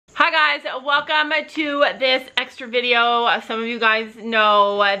Hi guys, welcome to this extra video. Some of you guys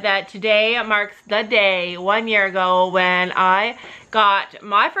know that today marks the day 1 year ago when I got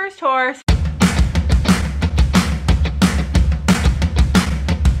my first horse.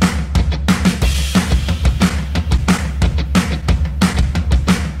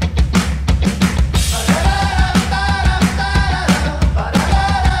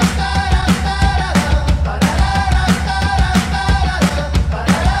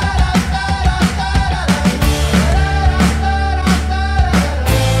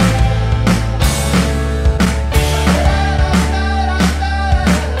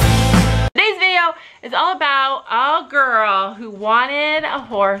 It's all about a girl who wanted a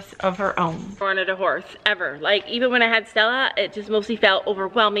horse of her own. I wanted a horse, ever. Like, even when I had Stella, it just mostly felt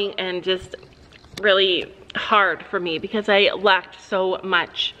overwhelming and just really hard for me because I lacked so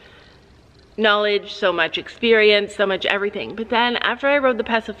much knowledge, so much experience, so much everything. But then after I rode the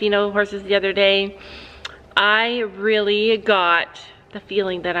Pasofino horses the other day, I really got the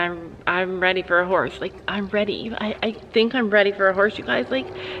feeling that I'm ready for a horse. Like, I'm ready. I think I'm ready for a horse, you guys. Like,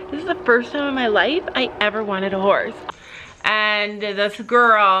 this is the first time in my life I ever wanted a horse. And this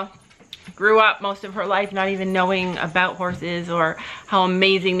girl grew up most of her life not even knowing about horses or how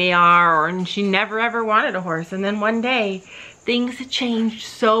amazing they are, and she never ever wanted a horse. And then one day things changed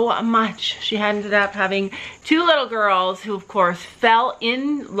so much. She ended up having two little girls who of course fell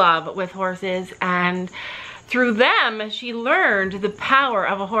in love with horses, and through them, she learned the power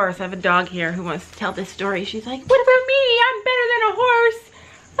of a horse. I have a dog here who wants to tell this story. She's like, what about me? I'm better than a horse.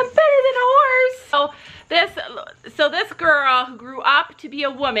 I'm better than a horse. So this girl who grew up to be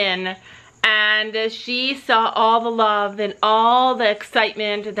a woman, and she saw all the love and all the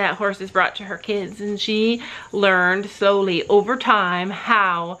excitement that horses brought to her kids. And she learned slowly over time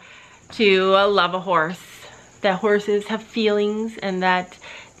how to love a horse. That horses have feelings and that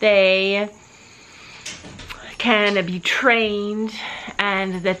they can be trained,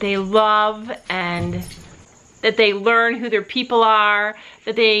 and that they love, and that they learn who their people are,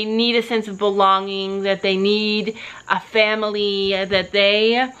 that they need a sense of belonging, that they need a family, that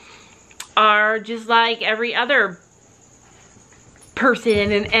they are just like every other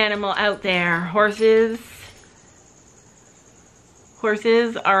person and animal out there. Horses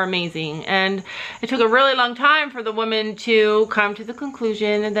are amazing, and it took a really long time for the woman to come to the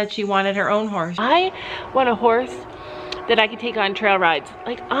conclusion that she wanted her own horse. I want a horse that I can take on trail rides.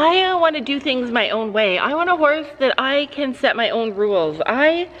 Like, I want to do things my own way. I want a horse that I can set my own rules.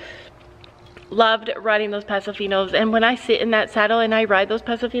 I loved riding those Pasofinos, and when I sit in that saddle and I ride those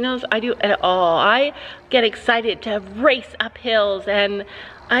Pasofinos, I do it all. I get excited to race up hills, and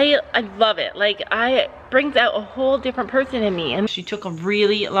I love it. Like, it brings out a whole different person in me. And she took a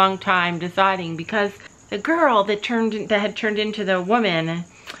really long time deciding, because the girl that had turned into the woman,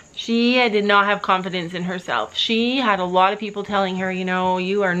 she did not have confidence in herself. She had a lot of people telling her, you know,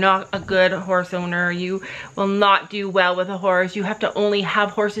 you are not a good horse owner. You will not do well with a horse. You have to only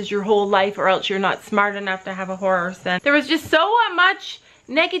have horses your whole life, or else you're not smart enough to have a horse. And there was just so much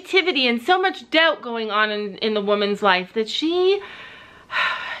negativity and so much doubt going on in the woman's life that she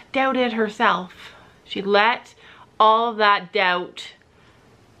doubted herself. She let all of that doubt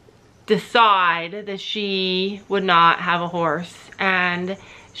decide that she would not have a horse. And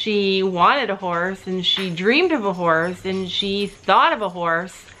she wanted a horse, and she dreamed of a horse, and she thought of a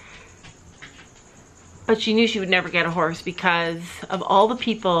horse, but she knew she would never get a horse because of all the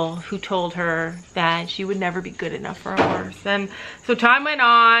people who told her that she would never be good enough for a horse. And so time went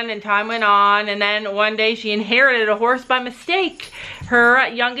on and time went on, and then one day she inherited a horse by mistake. Her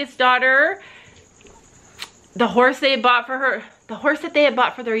youngest daughter, the horse that they had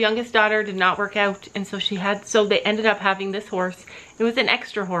bought for their youngest daughter did not work out, and so they ended up having this horse. It was an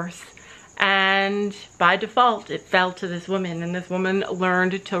extra horse, and by default it fell to this woman, and this woman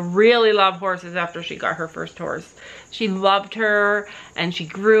learned to really love horses after she got her first horse. She loved her, and she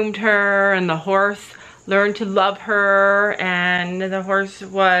groomed her, and the horse learned to love her, and the horse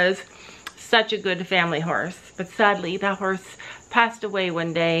was such a good family horse. But sadly, that horse passed away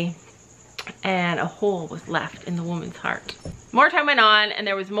one day, and a hole was left in the woman's heart. More time went on, and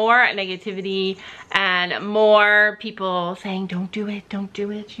there was more negativity and more people saying, don't do it, don't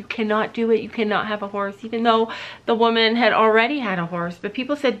do it, you cannot do it, you cannot have a horse, even though the woman had already had a horse. But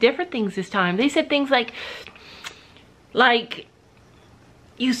people said different things this time. They said things like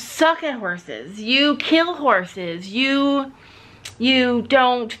you suck at horses, you kill horses, you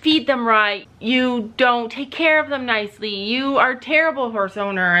don't feed them right, you don't take care of them nicely, you are a terrible horse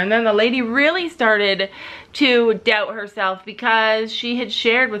owner. And then the lady really started to doubt herself because she had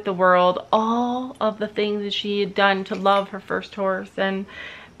shared with the world all of the things that she had done to love her first horse, and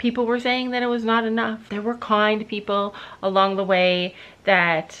people were saying that it was not enough. There were kind people along the way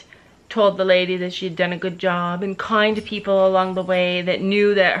that told the lady that she had done a good job, and kind people along the way that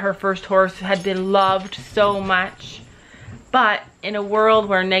knew that her first horse had been loved so much. But in a world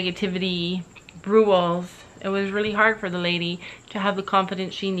where negativity rules, it was really hard for the lady to have the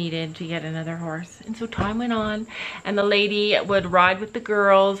confidence she needed to get another horse. And so time went on, and the lady would ride with the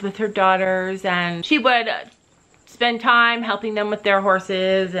girls, with her daughters, and she would spend time helping them with their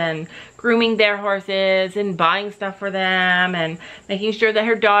horses and grooming their horses and buying stuff for them and making sure that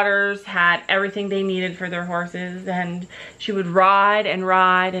her daughters had everything they needed for their horses. And she would ride and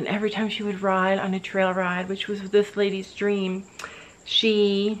ride, and every time she would ride on a trail ride, which was this lady's dream,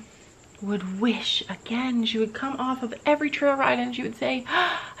 she would wish again. She would come off of every trail ride and she would say,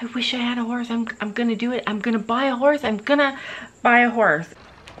 oh, I wish I had a horse. I'm gonna do it. I'm gonna buy a horse. I'm gonna buy a horse.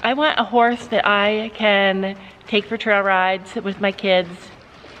 I want a horse that I can take for trail rides with my kids.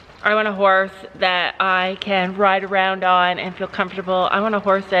 I want a horse that I can ride around on and feel comfortable. I want a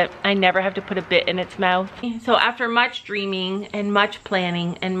horse that I never have to put a bit in its mouth. So after much dreaming and much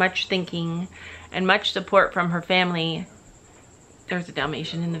planning and much thinking and much support from her family, there's a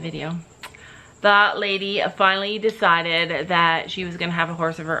Dalmatian in the video, the lady finally decided that she was gonna have a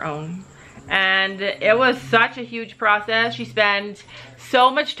horse of her own. And it was such a huge process. She spent so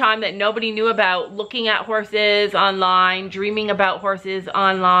much time that nobody knew about, looking at horses online, dreaming about horses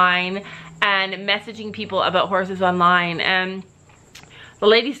online, and messaging people about horses online. And the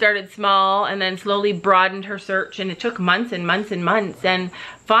lady started small and then slowly broadened her search, and it took months and months and months. And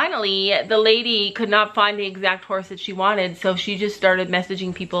finally, the lady could not find the exact horse that she wanted, so she just started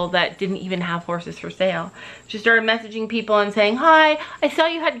messaging people that didn't even have horses for sale. She started messaging people and saying, hi, I saw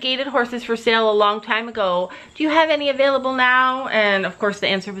you had gaited horses for sale a long time ago. Do you have any available now? And of course, the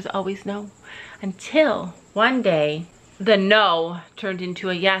answer was always no. Until one day, the no turned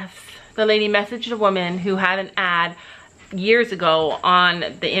into a yes. The lady messaged a woman who had an ad years ago on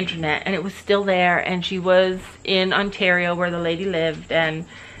the internet, and it was still there, and she was in Ontario where the lady lived, and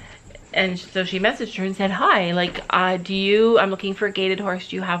so she messaged her and said, hi, like, I'm looking for a gaited horse,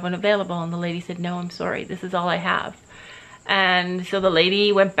 do you have one available? And the lady said, no, I'm sorry, this is all I have. And so the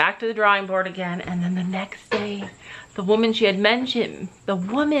lady went back to the drawing board again, and then the next day, the woman she had mentioned, the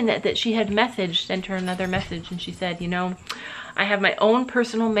woman that she had messaged, sent her another message, and she said, you know, I have my own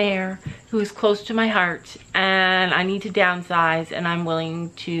personal mare who is close to my heart, and I need to downsize, and I'm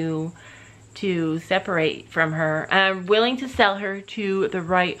willing to separate from her. And I'm willing to sell her to the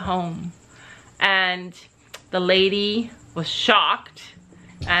right home. And the lady was shocked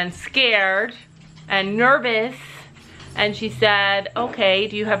and scared and nervous, and she said, okay,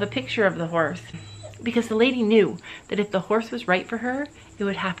 do you have a picture of the horse? Because the lady knew that if the horse was right for her, it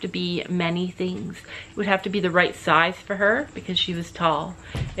would have to be many things. It would have to be the right size for her because she was tall.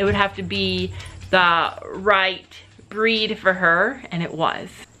 It would have to be the right breed for her, and it was.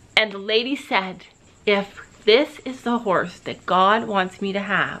 And the lady said, if this is the horse that God wants me to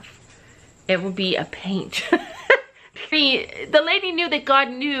have, it will be a paint. The lady knew that God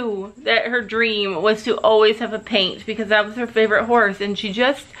knew that her dream was to always have a paint, because that was her favorite horse, and she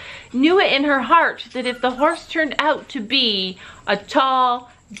just knew it in her heart that if the horse turned out to be a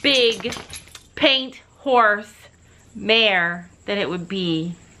tall, big, paint horse mare, that it would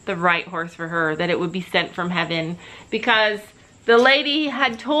be the right horse for her, that it would be sent from heaven, because the lady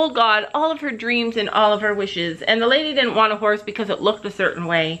had told God all of her dreams and all of her wishes. And the lady didn't want a horse because it looked a certain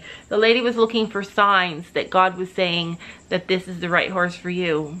way. The lady was looking for signs that God was saying that this is the right horse for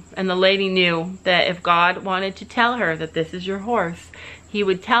you. And the lady knew that if God wanted to tell her that this is your horse, he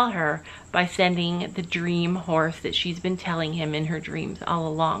would tell her by sending the dream horse that she's been telling him in her dreams all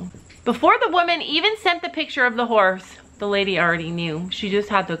along. Before the woman even sent the picture of the horse, the lady already knew. She just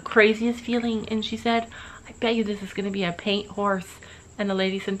had the craziest feeling, and she said, I bet you this is going to be a paint horse. And the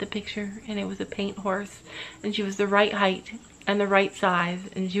lady sent the picture, and it was a paint horse, and she was the right height and the right size,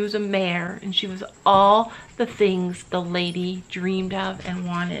 and she was a mare, and she was all the things the lady dreamed of and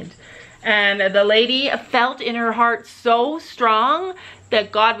wanted. And the lady felt in her heart so strong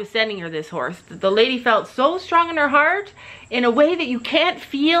that God was sending her this horse. The lady felt so strong in her heart in a way that you can't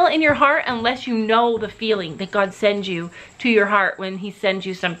feel in your heart unless you know the feeling that God sends you to your heart when he sends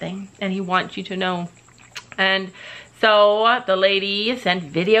you something and he wants you to know. And so the lady sent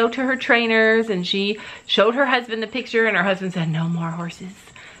video to her trainers, and she showed her husband the picture, and her husband said, no more horses.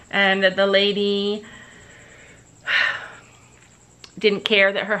 And the lady didn't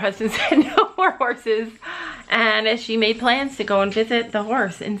care that her husband said no more horses, and she made plans to go and visit the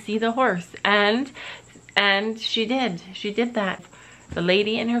horse and see the horse, and she did that. The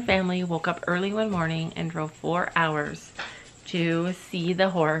lady and her family woke up early one morning and drove 4 hours to see the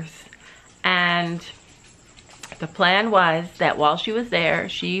horse, and the plan was that while she was there,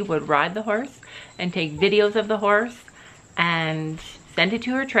 she would ride the horse and take videos of the horse and send it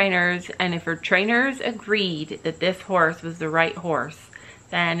to her trainers, and if her trainers agreed that this horse was the right horse,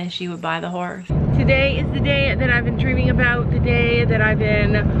 then she would buy the horse. Today is the day that I've been dreaming about, the day that I've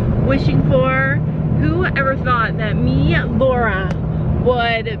been wishing for. Who ever thought that me, Laura,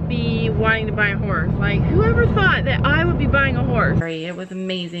 would be wanting to buy a horse? Like, whoever thought that I would be buying a horse? It was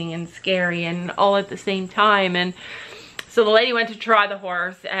amazing and scary and all at the same time. And so the lady went to try the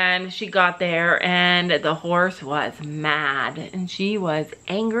horse, and she got there, and the horse was mad, and she was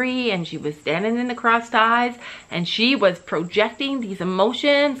angry, and she was standing in the crossed eyes, and she was projecting these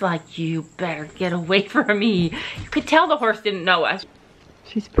emotions like, you better get away from me. You could tell the horse didn't know us.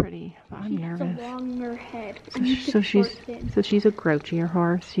 She's pretty, but I'm nervous. She has a longer head. So she's a grouchier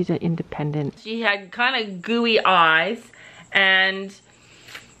horse. She's an independent. She had kind of gooey eyes, and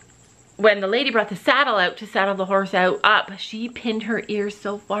when the lady brought the saddle out to saddle the horse up, she pinned her ears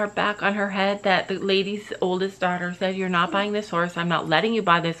so far back on her head that the lady's oldest daughter said, "You're not buying this horse. I'm not letting you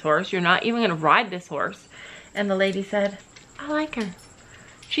buy this horse. You're not even gonna ride this horse." And the lady said, "I like her.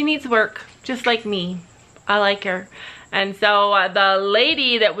 She needs work, just like me. I like her." And so the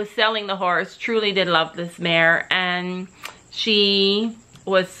lady that was selling the horse truly did love this mare, and she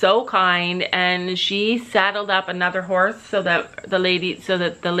was so kind, and she saddled up another horse so that the lady's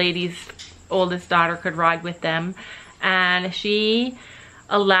oldest daughter could ride with them, and she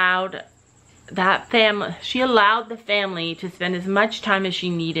allowed the family to spend as much time as she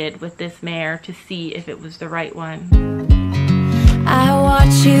needed with this mare to see if it was the right one. I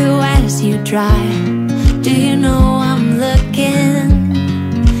watch you as you drive. Do you know I'm looking?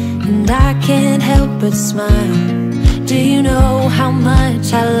 And I can't help but smile. Do you know how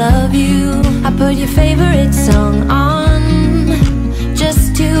much I love you? I put your favorite song on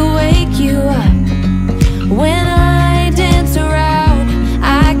just to wake you up. When I dance around,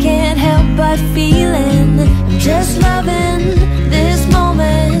 I can't help but feeling I'm just loving this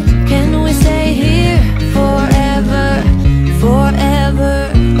moment. Can we stay here forever, forever?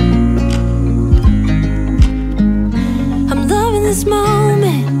 I'm loving this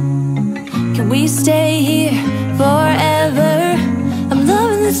moment. Can we stay here forever? I'm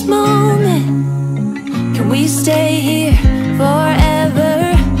loving this moment. Can we stay here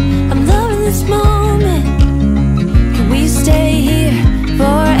forever? I'm loving this moment. Can we stay here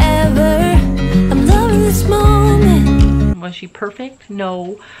forever? I'm loving this moment. Was she perfect?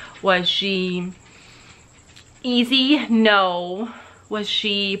 No. Was she easy? No. Was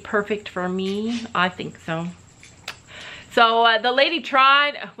she perfect for me? I think so. So the lady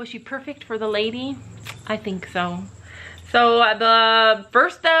tried. Was she perfect for the lady? I think so. So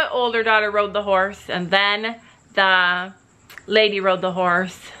the older daughter rode the horse, and then the lady rode the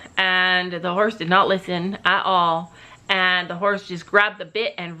horse, and the horse did not listen at all, and the horse just grabbed the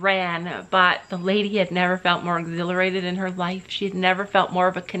bit and ran. But the lady had never felt more exhilarated in her life. She had never felt more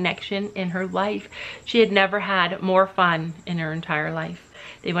of a connection in her life. She had never had more fun in her entire life.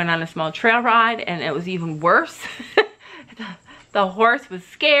 They went on a small trail ride, and it was even worse. The horse was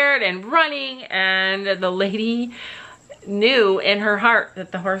scared and running, and the lady knew in her heart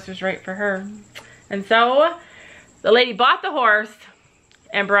that the horse was right for her. And so the lady bought the horse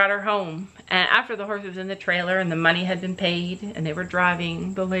and brought her home. And after the horse was in the trailer and the money had been paid and they were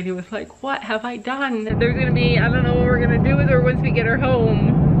driving, the lady was like, "What have I done?" There's gonna be, I don't know what we're gonna do with her once we get her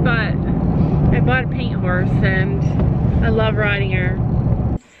home, but I bought a paint horse and I love riding her.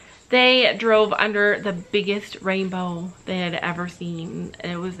 They drove under the biggest rainbow they had ever seen.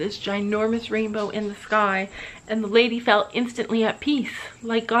 And it was this ginormous rainbow in the sky. And the lady felt instantly at peace.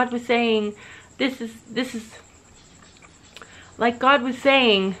 Like God was saying, this is like God was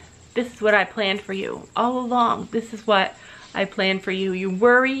saying, this is what I planned for you all along. This is what I planned for you. You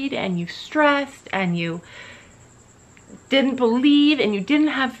worried and you stressed and you didn't believe and you didn't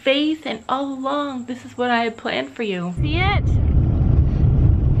have faith. And all along, this is what I had planned for you. See it?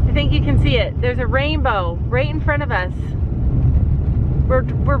 I think you can see it. There's a rainbow right in front of us.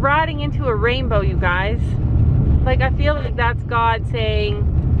 We're riding into a rainbow, you guys. Like, I feel like that's God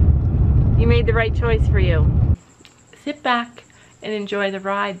saying, you made the right choice for you. Sit back and enjoy the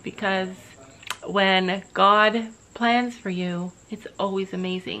ride, because when God plans for you, it's always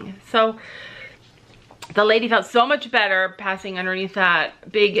amazing. So the lady felt so much better passing underneath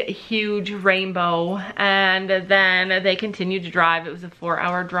that big, huge rainbow, and then they continued to drive. It was a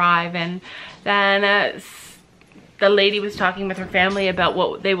 4-hour drive, and then the lady was talking with her family about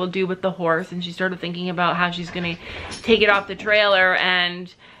what they will do with the horse, and she started thinking about how she's gonna take it off the trailer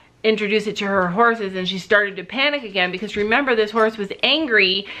and introduce it to her horses, and she started to panic again because remember, this horse was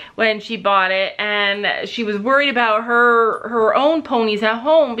angry when she bought it, and she was worried about her own ponies at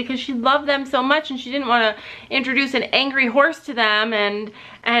home because she loved them so much, and she didn't want to introduce an angry horse to them and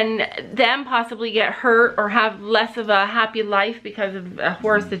them possibly get hurt or have less of a happy life because of a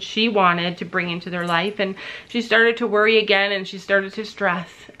horse that she wanted to bring into their life. And she started to worry again, and she started to stress,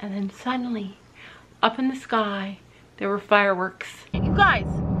 and then suddenly up in the sky there were fireworks. You guys,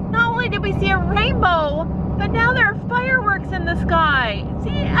 not only did we see a rainbow, but now there are fireworks in the sky.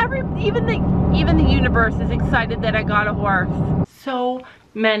 See, even the universe is excited that I got a horse. So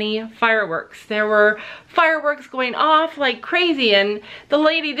many fireworks. There were fireworks going off like crazy, and the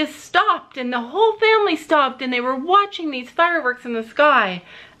lady just stopped, and the whole family stopped, and they were watching these fireworks in the sky.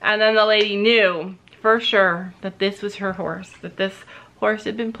 And then the lady knew for sure that this was her horse, that this horse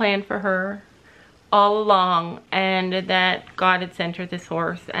had been planned for her all along, and that God had sent her this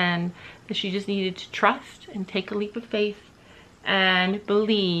horse, and that she just needed to trust and take a leap of faith and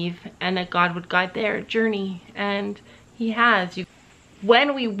believe, and that God would guide their journey, and He has.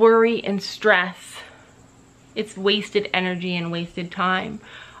 When we worry and stress, it's wasted energy and wasted time.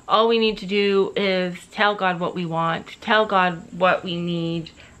 All we need to do is tell God what we want, tell God what we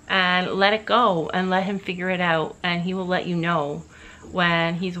need, and let it go, and let Him figure it out, and He will let you know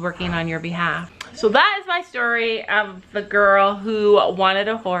when He's working on your behalf. So that is my story of the girl who wanted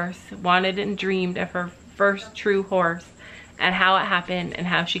a horse, wanted and dreamed of her first true horse, and how it happened, and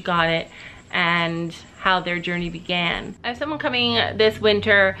how she got it, and how their journey began. I have someone coming this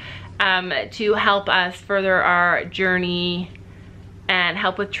winter to help us further our journey and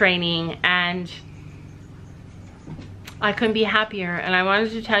help with training, and I couldn't be happier. And I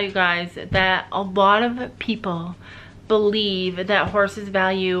wanted to tell you guys that a lot of people believe that horses'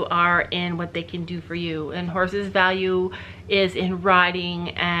 value are in what they can do for you, and horses' value is in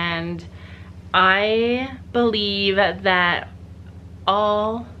riding, and I believe that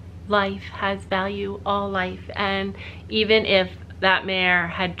all life has value, all life. And even if that mare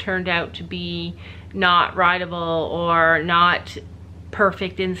had turned out to be not rideable or not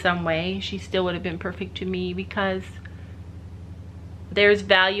perfect in some way, she still would have been perfect to me, because there's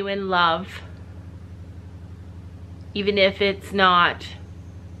value in love, even if it's not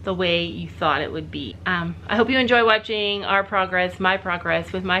the way you thought it would be. I hope you enjoy watching our progress, my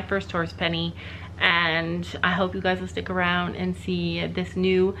progress with my first horse, Penny, and I hope you guys will stick around and see this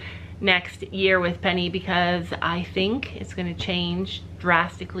new next year with Penny, because I think it's going to change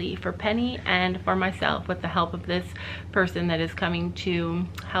drastically for Penny and for myself with the help of this person that is coming to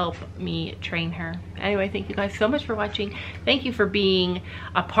help me train her. Anyway, thank you guys so much for watching. Thank you for being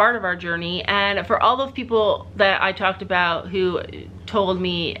a part of our journey, and for all those people that I talked about who told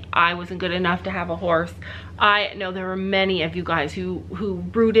me I wasn't good enough to have a horse. I know there were many of you guys who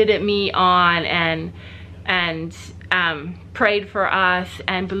rooted at me on and prayed for us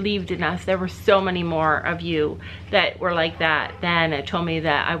and believed in us. There were so many more of you that were like that than told me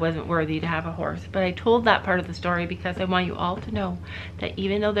that I wasn't worthy to have a horse. But I told that part of the story because I want you all to know that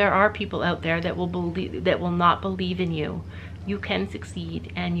even though there are people out there that will not believe in you, you can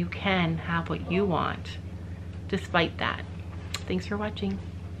succeed and you can have what you want despite that. Thanks for watching.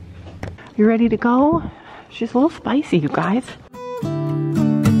 You ready to go? She's a little spicy, you guys.